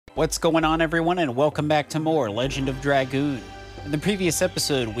What's going on, everyone, and welcome back to more Legend of Dragoon. In the previous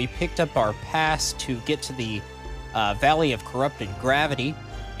episode, we picked up our pass to get to the Valley of Corrupted Gravity,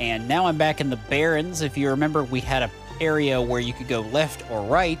 and now I'm back in the Barrens. If you remember, we had an area where you could go left or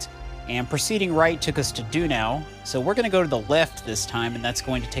right, and proceeding right took us to Dunau. So we're going to go to the left this time, and that's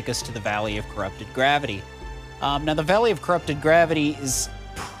going to take us to the Valley of Corrupted Gravity. Now, the Valley of Corrupted Gravity is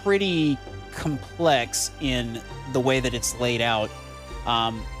pretty complex in the way that it's laid out.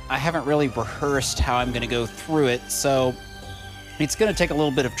 I haven't really rehearsed how I'm going to go through it, so it's going to take a little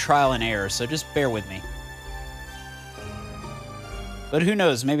bit of trial and error, so just bear with me. But who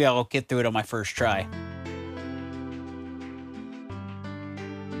knows, maybe I'll get through it on my first try.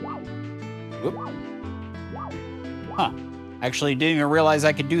 Whoop. Huh. Actually didn't even realize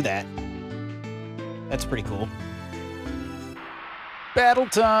I could do that. That's pretty cool. Battle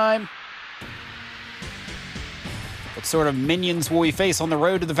time! What sort of minions will we face on the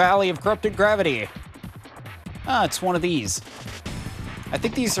road to the Valley of Corrupted Gravity? Ah, it's one of these. I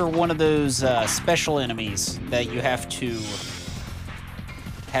think these are one of those special enemies that you have to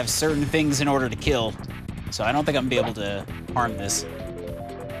have certain things in order to kill. So I don't think I'm gonna be able to harm this.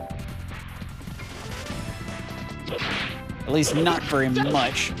 At least not very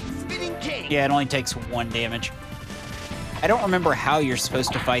much. Yeah, it only takes 1 damage. I don't remember how you're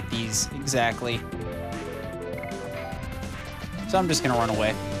supposed to fight these exactly. So I'm just gonna run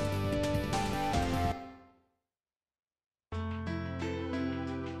away.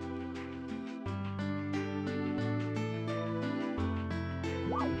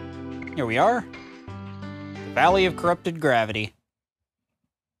 Here we are. The Valley of Corrupted Gravity.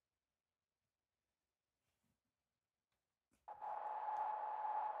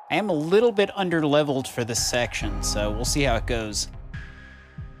 I am a little bit under-leveled for this section, so we'll see how it goes.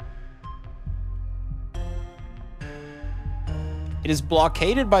 It is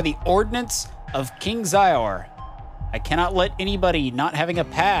blockaded by the ordinance of King Zyar. I cannot let anybody not having a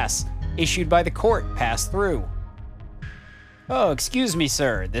pass issued by the court pass through. Oh, excuse me,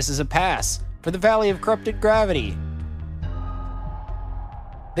 sir. This is a pass for the Valley of Corrupted Gravity.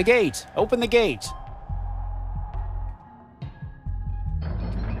 The gate. Open the gate.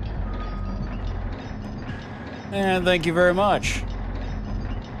 And thank you very much.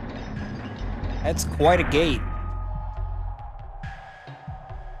 That's quite a gate.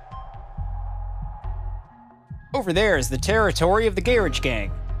 Over there is the territory of the Virage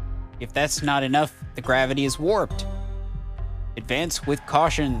gang. If that's not enough, the gravity is warped. Advance with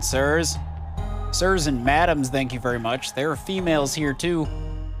caution, sirs. Sirs and madams, thank you very much. There are females here, too.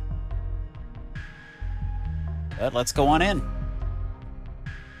 But let's go on in.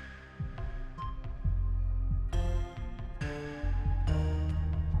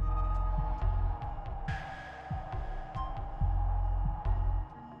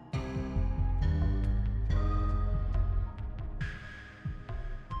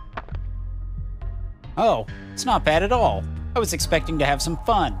 Oh, it's not bad at all. I was expecting to have some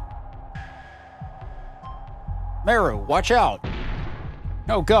fun. Meru, watch out.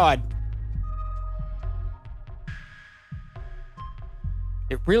 Oh, God.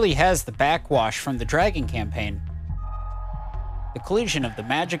 It really has the backwash from the Dragon campaign. The collision of the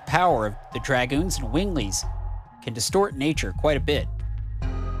magic power of the Dragoons and Winglies can distort nature quite a bit.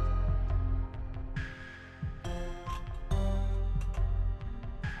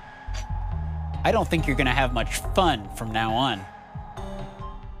 I don't think you're gonna have much fun from now on.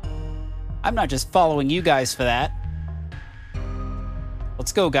 I'm not just following you guys for that.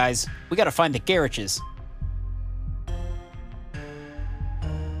 Let's go, guys. We gotta find the garages.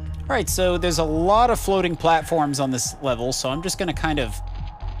 Alright, so there's a lot of floating platforms on this level, so I'm just gonna kind of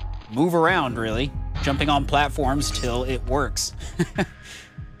move around, really, jumping on platforms till it works.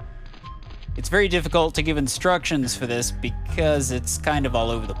 It's very difficult to give instructions for this because it's kind of all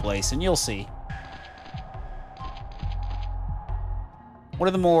over the place, and you'll see. One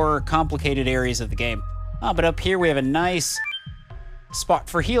of the more complicated areas of the game. Ah, but up here we have a nice spot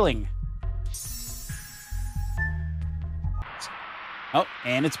for healing. Oh,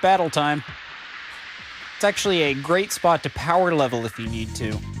 and it's battle time. It's actually a great spot to power level if you need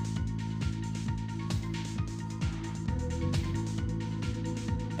to.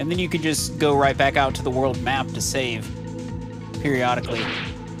 And then you can just go right back out to the world map to save periodically.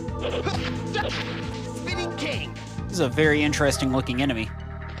 Spinning King. This is a very interesting looking enemy.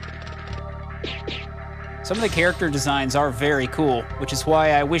 Some of the character designs are very cool, which is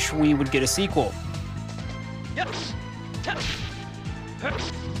why I wish we would get a sequel.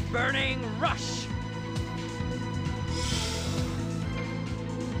 Burning Rush.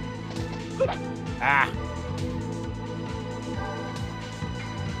 Ah.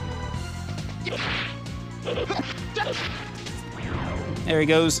 There he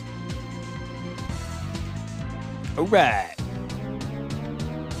goes. All right.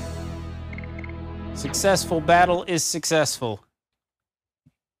 Successful battle is successful.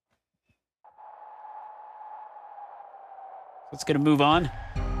 Let's get a move on.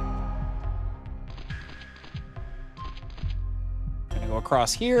 Gonna go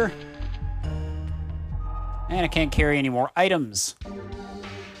across here. And I can't carry any more items.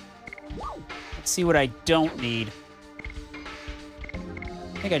 Let's see what I don't need.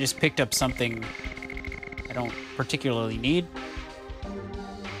 I think I just picked up something I don't particularly need.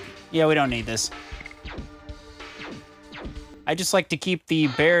 Yeah, we don't need this. I just like to keep the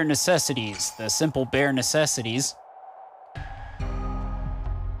bare necessities, the simple bare necessities.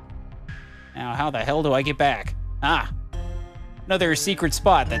 Now, how the hell do I get back? Ah, another secret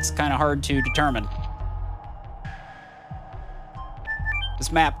spot that's kind of hard to determine.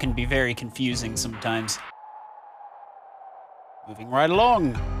 This map can be very confusing sometimes. Moving right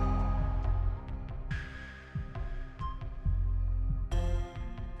along.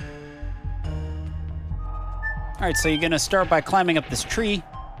 All right, so you're gonna start by climbing up this tree.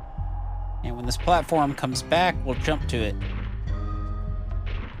 And when this platform comes back, we'll jump to it.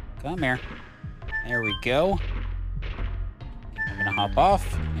 Come here. There we go. I'm gonna hop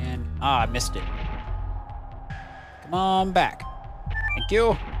off and, I missed it. Come on back. Thank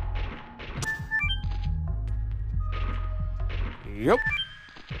you. Yep.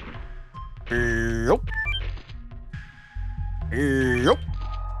 Yep. Yep.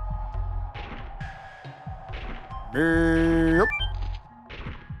 Yep.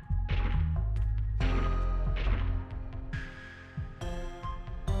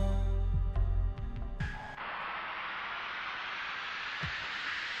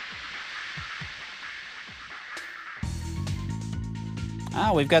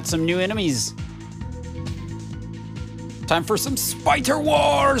 Ah, we've got some new enemies. Time for some Spider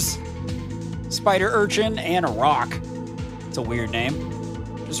Wars! Spider Urchin and a Rock. It's a weird name.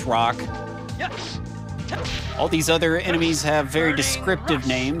 Just Rock. All these other enemies have very descriptive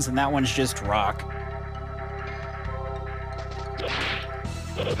names, and that one's just Rock.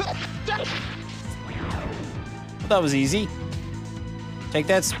 Well, that was easy. Take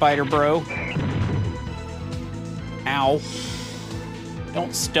that, Spider Bro. Ow.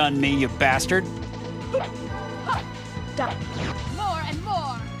 Don't stun me, you bastard. More and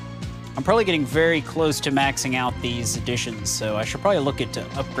more. I'm probably getting very close to maxing out these additions, so I should probably look into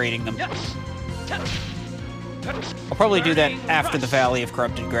upgrading them. I'll probably do that after the Valley of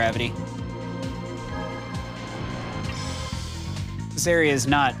Corrupted Gravity. This area is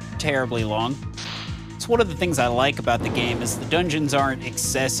not terribly long. It's one of the things I like about the game is the dungeons aren't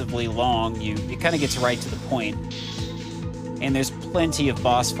excessively long. It kind of gets right to the point. And there's plenty of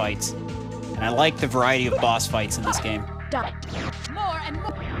boss fights. And I like the variety of boss fights in this game. More and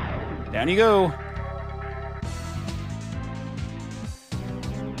more. Down you go.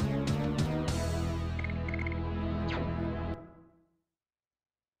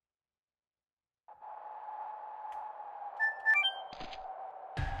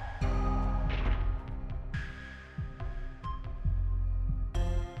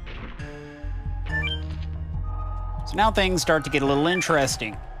 So now things start to get a little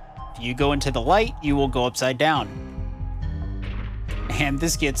interesting. If you go into the light, you will go upside down. And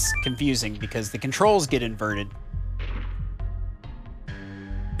this gets confusing because the controls get inverted.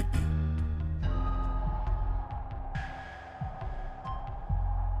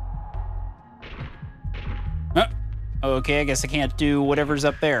 Okay, I guess I can't do whatever's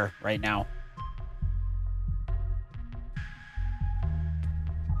up there right now.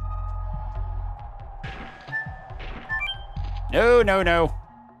 No, no, no.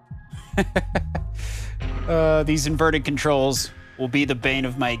 These inverted controls will be the bane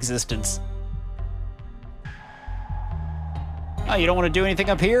of my existence. Oh, you don't want to do anything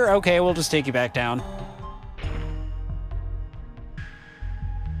up here? Okay, we'll just take you back down.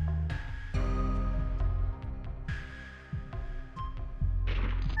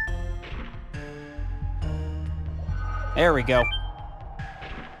 There we go.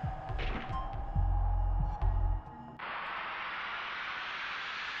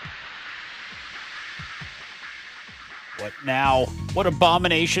 What now? What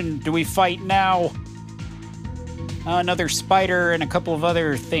abomination do we fight now? Another spider and a couple of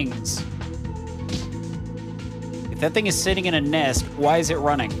other things. If that thing is sitting in a nest, why is it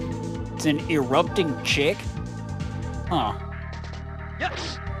running? It's an erupting chick? Huh.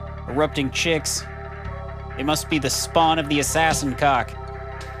 Yes. Erupting chicks. They must be the spawn of the assassin cock.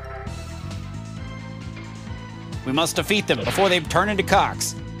 We must defeat them before they turn into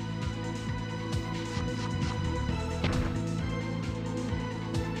cocks.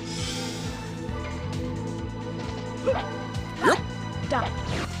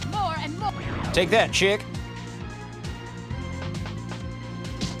 More and more. Take that, chick.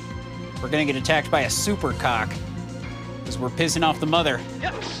 We're gonna get attacked by a super cock. Because we're pissing off the mother.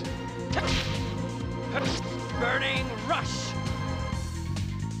 Burning rush.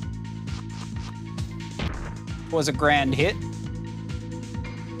 Was a grand hit.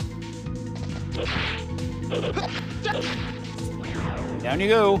 Down you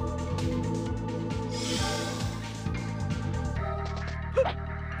go.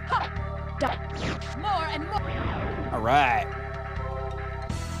 More and more. All right.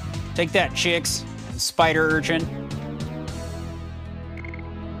 Take that, chicks. And spider urchin.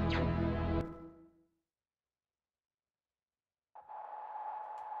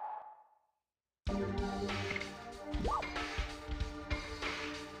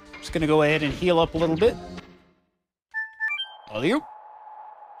 Just gonna go ahead and heal up a little bit. All you.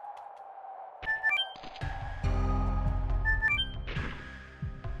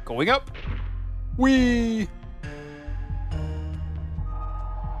 Going up. Whee!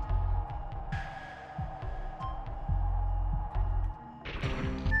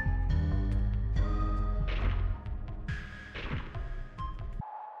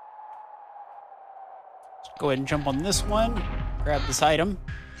 Go ahead and jump on this one. Grab this item.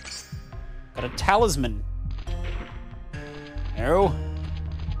 Got a talisman. No.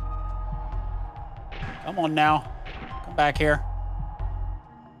 Come on now. Come back here.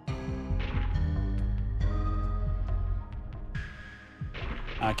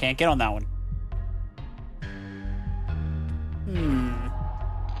 I can't get on that one.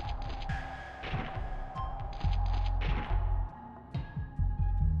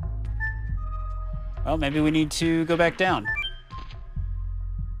 Well, maybe we need to go back down.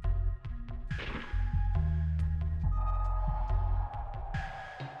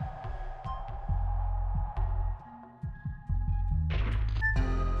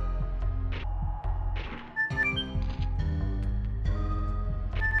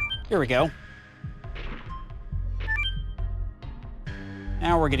 Here we go.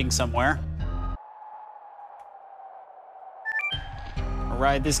 Now we're getting somewhere. I'll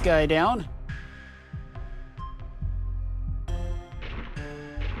ride this guy down.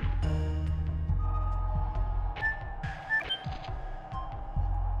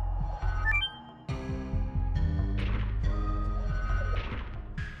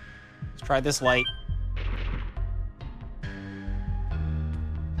 Let's try this light.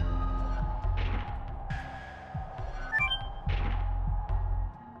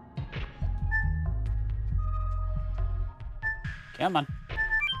 Come on.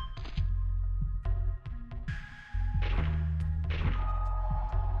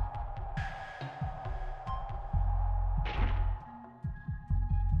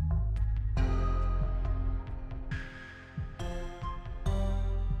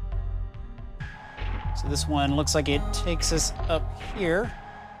 So this one looks like it takes us up here.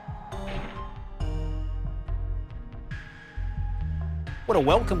 What a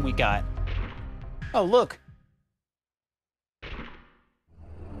welcome we got. Oh, look.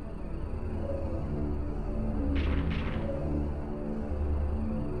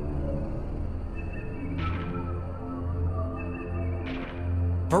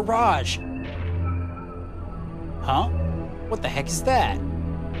 Virage! Huh? What the heck is that?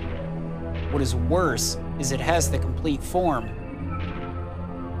 What is worse is it has the complete form.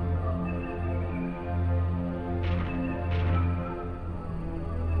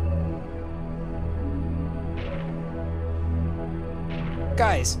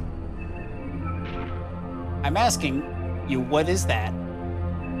 Guys, I'm asking you, what is that?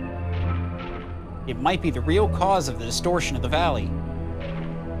 It might be the real cause of the distortion of the valley.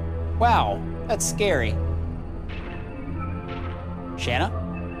 Wow, that's scary. Shanna?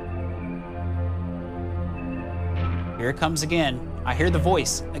 Here it comes again. I hear the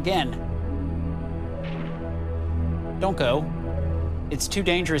voice again. Don't go. It's too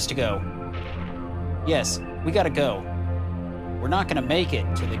dangerous to go. Yes, we gotta go. We're not gonna make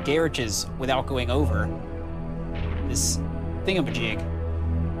it to the garages without going over this thingamajig.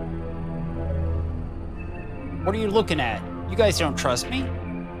 What are you looking at? You guys don't trust me?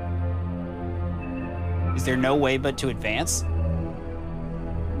 Is there no way but to advance?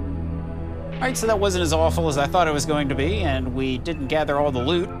 Alright, so that wasn't as awful as I thought it was going to be, and we didn't gather all the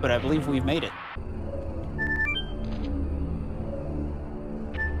loot, but I believe we've made it.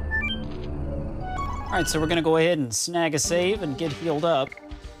 Alright, so we're gonna go ahead and snag a save and get healed up.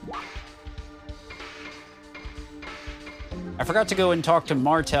 I forgot to go and talk to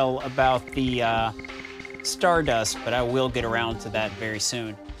Martel about the Stardust, but I will get around to that very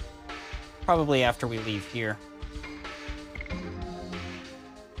soon. Probably after we leave here.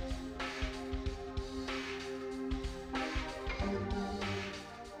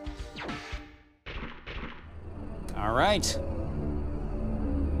 All right.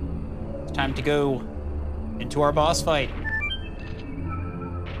 It's time to go into our boss fight.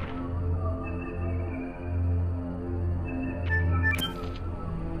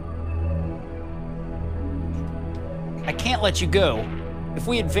 I can't let you go. If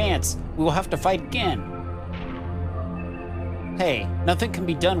we advance, we will have to fight again. Hey, nothing can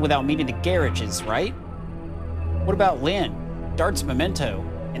be done without meeting the garages, right? What about Lynn, Dart's memento,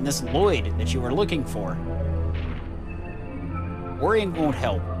 and this Lloyd that you were looking for? Worrying won't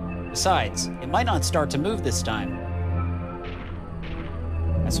help. Besides, it might not start to move this time.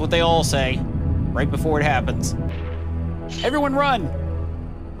 That's what they all say, right before it happens. Everyone run!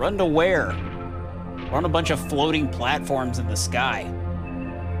 Run to where? We're on a bunch of floating platforms in the sky.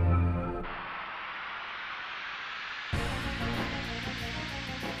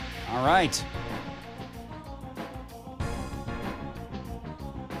 All right.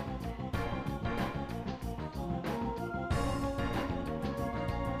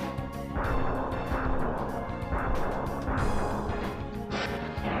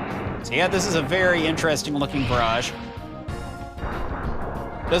 So yeah, this is a very interesting looking Virage.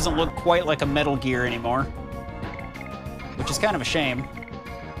 Doesn't look quite like a Metal Gear anymore, which is kind of a shame.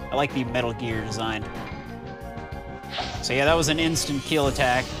 I like the Metal Gear design. So yeah, that was an instant kill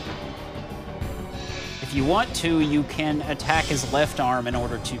attack. If you want to, you can attack his left arm in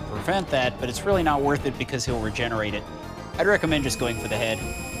order to prevent that, but it's really not worth it because he'll regenerate it. I'd recommend just going for the head.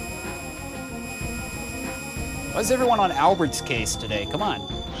 Why is everyone on Albert's case today? Come on,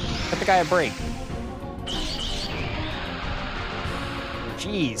 cut the guy a break.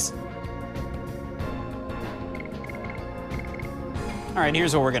 Jeez. All right,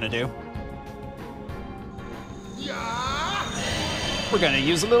 here's what we're gonna do. We're gonna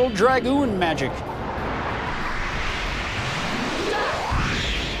use a little Dragoon magic.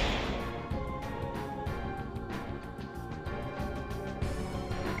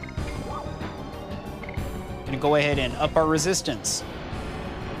 Gonna go ahead and up our resistance.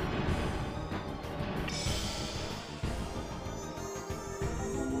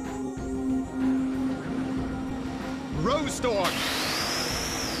 Storm.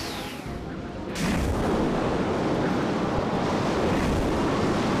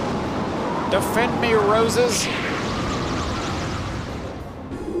 Defend me, roses.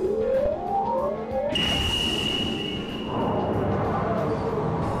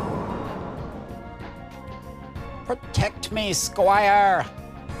 Protect me, Squire.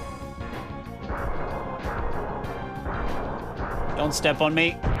 Don't step on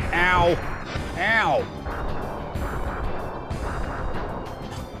me. Ow. Ow.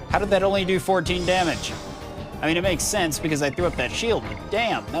 How did that only do 14 damage? I mean, it makes sense because I threw up that shield, but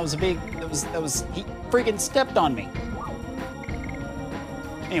damn, that was a big, he freaking stepped on me.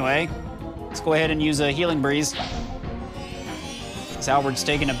 Anyway, let's go ahead and use a healing breeze. Because Albert's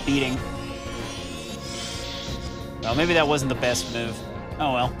taking a beating. Well, maybe that wasn't the best move.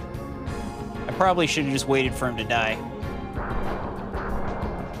 Oh well. I probably should have just waited for him to die.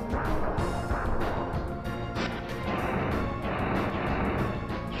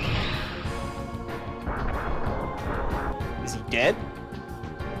 Dead?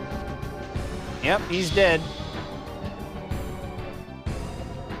 Yep, he's dead.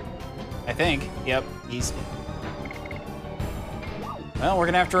 I think. Yep, he's dead. Well, we're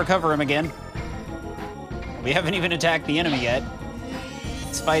gonna have to recover him again. We haven't even attacked the enemy yet.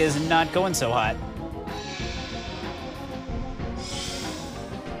 This fight is not going so hot.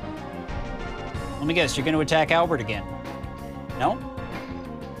 Let me guess, you're gonna attack Albert again? No?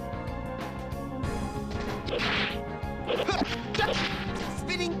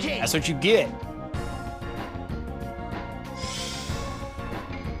 That's what you get.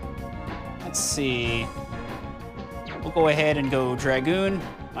 Let's see. We'll go ahead and go Dragoon.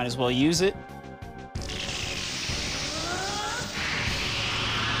 Might as well use it.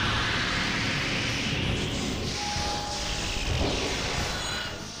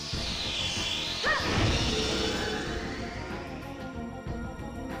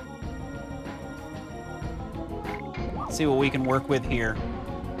 Let's see what we can work with here.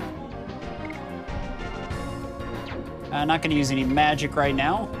 Not going to use any magic right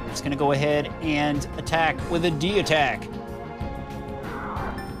now. I'm just going to go ahead and attack with a D attack.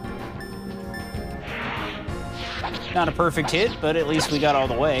 Not a perfect hit, but at least we got all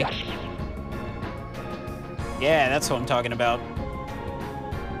the way. Yeah, that's what I'm talking about.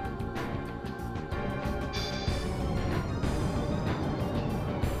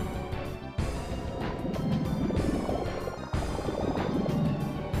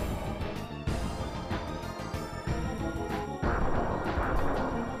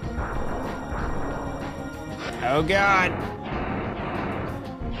 Oh, God.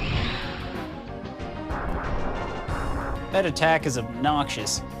 That attack is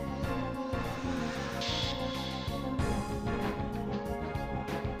obnoxious.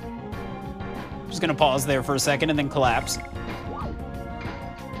 Just gonna pause there for a second and then collapse.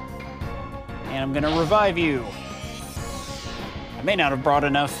 And I'm gonna revive you. I may not have brought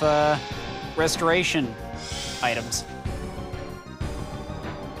enough restoration items.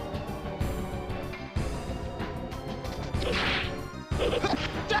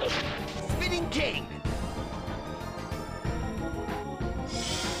 Spinning King.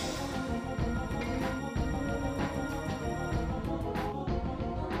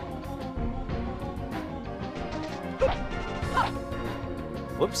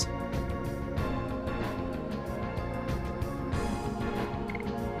 Whoops.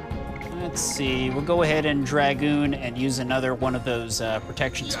 Let's see. We'll go ahead and Dragoon and use another one of those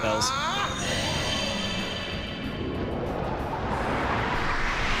protection spells.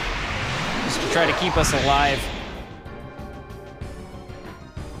 Just to try to keep us alive.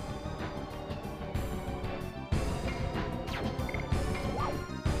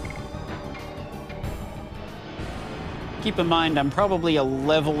 Keep in mind, I'm probably a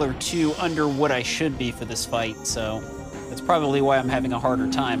level or two under what I should be for this fight, so that's probably why I'm having a harder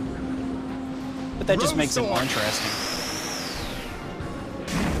time. But that just makes it more interesting.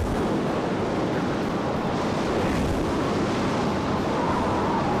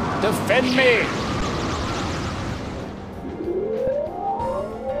 Defend me!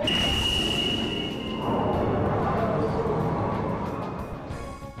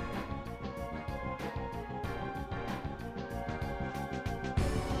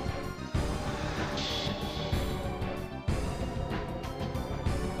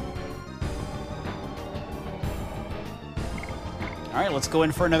 All right, let's go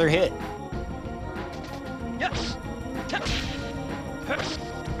in for another hit. Yes.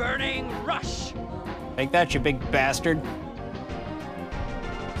 Burning rush. Take that, you big bastard.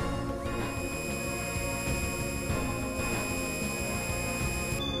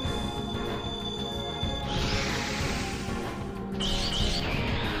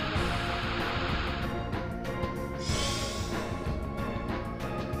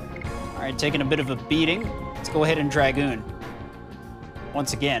 All right, taking a bit of a beating. Let's go ahead and Dragoon.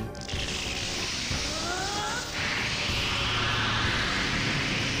 Once again.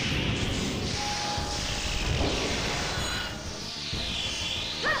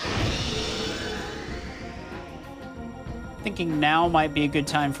 Thinking now might be a good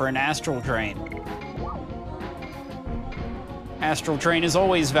time for an Astral Drain. Astral Drain is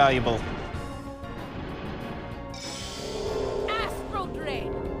always valuable. Astral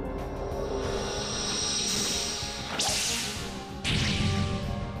Drain.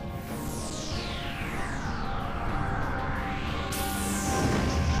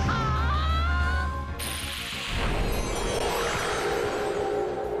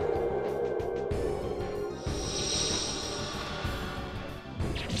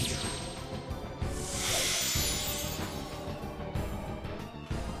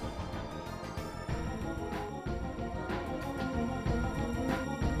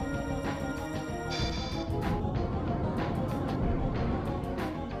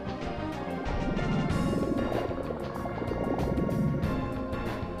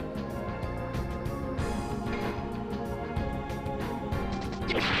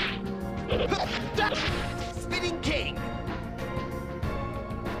 Spinning King.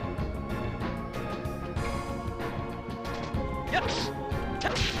 Yes.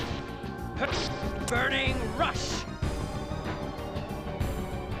 Burning rush.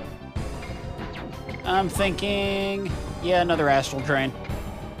 I'm thinking, yeah, another Astral Drain.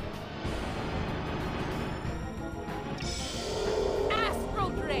 Astral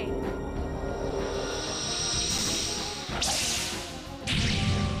Drain.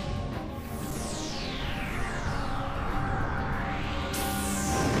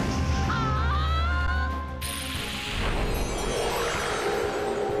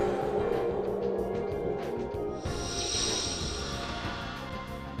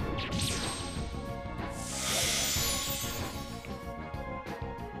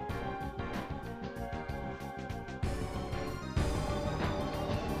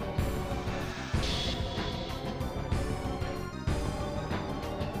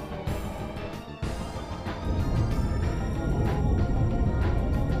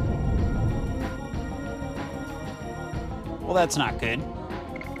 Well, that's not good.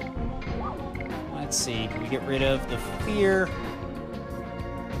 Let's see, can we get rid of the fear?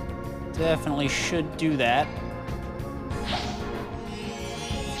 Definitely should do that.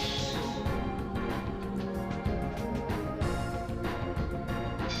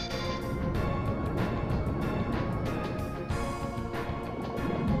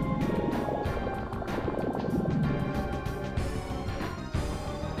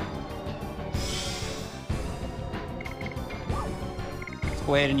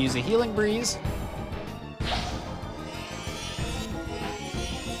 go ahead and use a healing breeze.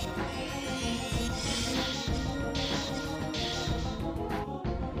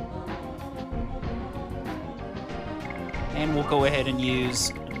 And we'll go ahead and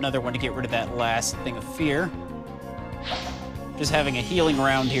use another one to get rid of that last thing of fear. Just having a healing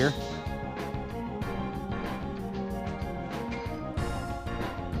round here.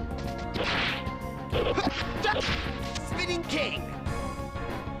 Spinning King.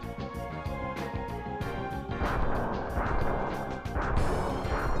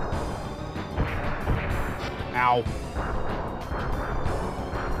 Ow.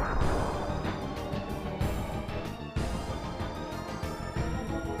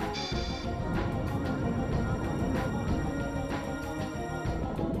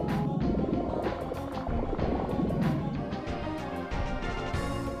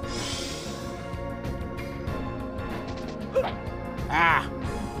 Ah!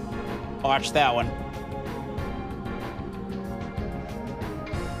 Watch that one.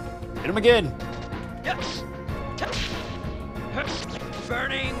 Hit him again. Yes.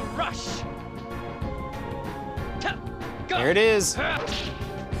 Burning rush. Go. There it is.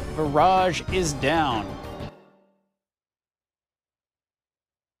 Virage is down.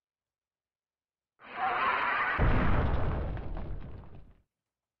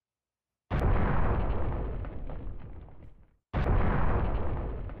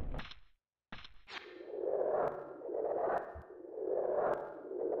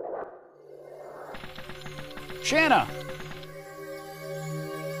 Shanna!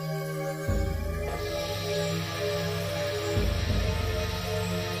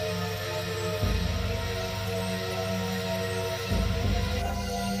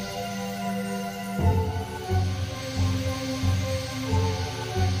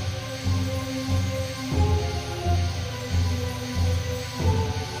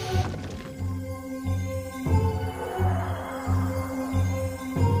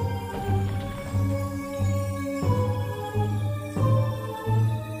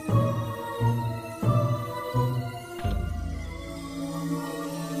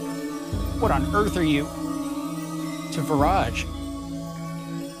 What on earth are you? To Virage?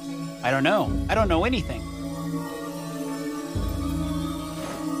 I don't know. I don't know anything.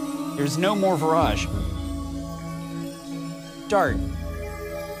 There's no more Virage. Dart.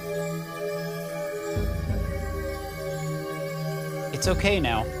 It's okay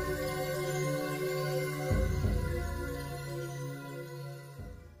now.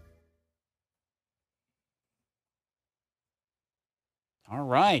 All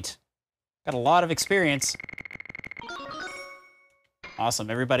right. Got a lot of experience.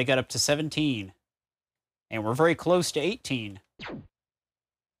 Awesome. Everybody got up to 17. And we're very close to 18.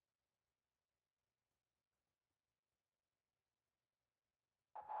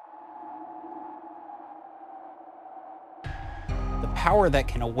 The power that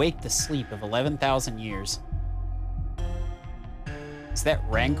can awake the sleep of 11,000 years. Is that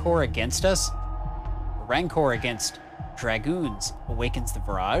Rancor against us? The Rancor against Dragoons awakens the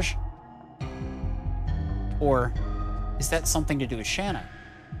Virage? Or is that something to do with Shanna?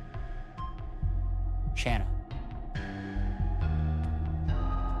 Shanna.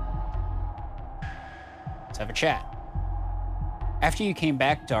 Let's have a chat. After you came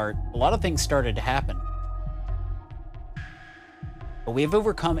back, Dart, a lot of things started to happen. But we have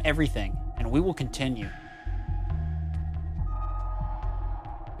overcome everything, and we will continue.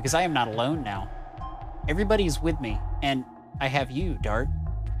 Because I am not alone now. Everybody is with me, and I have you, Dart.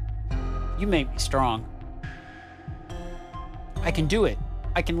 You make me strong. I can do it.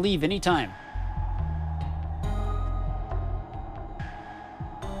 I can leave anytime.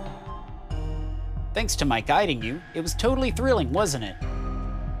 Thanks to my guiding you, it was totally thrilling, wasn't it?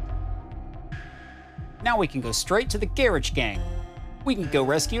 Now we can go straight to the Garage Gang. We can go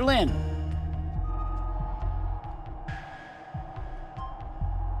rescue Lynn.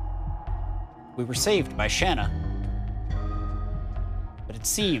 We were saved by Shanna. But it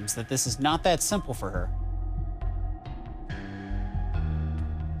seems that this is not that simple for her.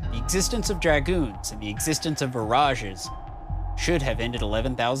 The existence of Dragoons and the existence of Virages should have ended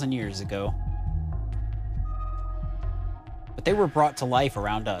 11,000 years ago. But they were brought to life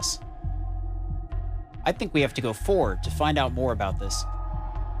around us. I think we have to go forward to find out more about this.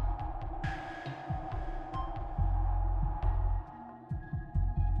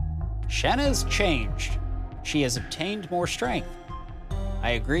 Shanna has changed. She has obtained more strength.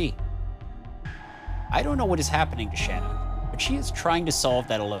 I agree. I don't know what is happening to Shanna, but she is trying to solve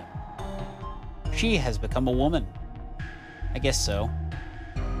that alone. She has become a woman. I guess so.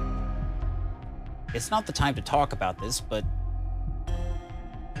 It's not the time to talk about this, but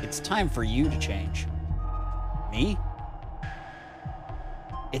It's time for you to change. Me?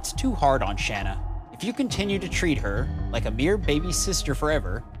 It's too hard on Shanna. If you continue to treat her like a mere baby sister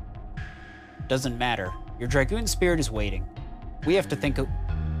forever, doesn't matter. Your Dragoon spirit is waiting. We have to think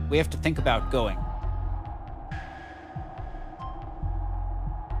about going.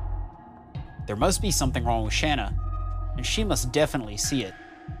 There must be something wrong with Shanna, and she must definitely see it.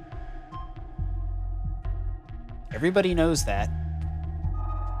 Everybody knows that.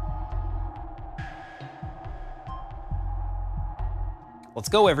 Let's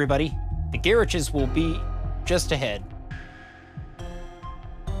go, everybody. The garages will be just ahead.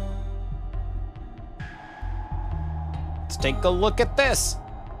 Let's take a look at this.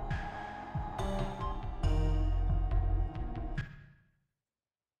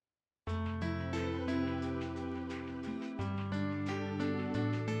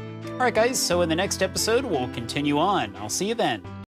 All right, guys, so in the next episode, we'll continue on. I'll see you then.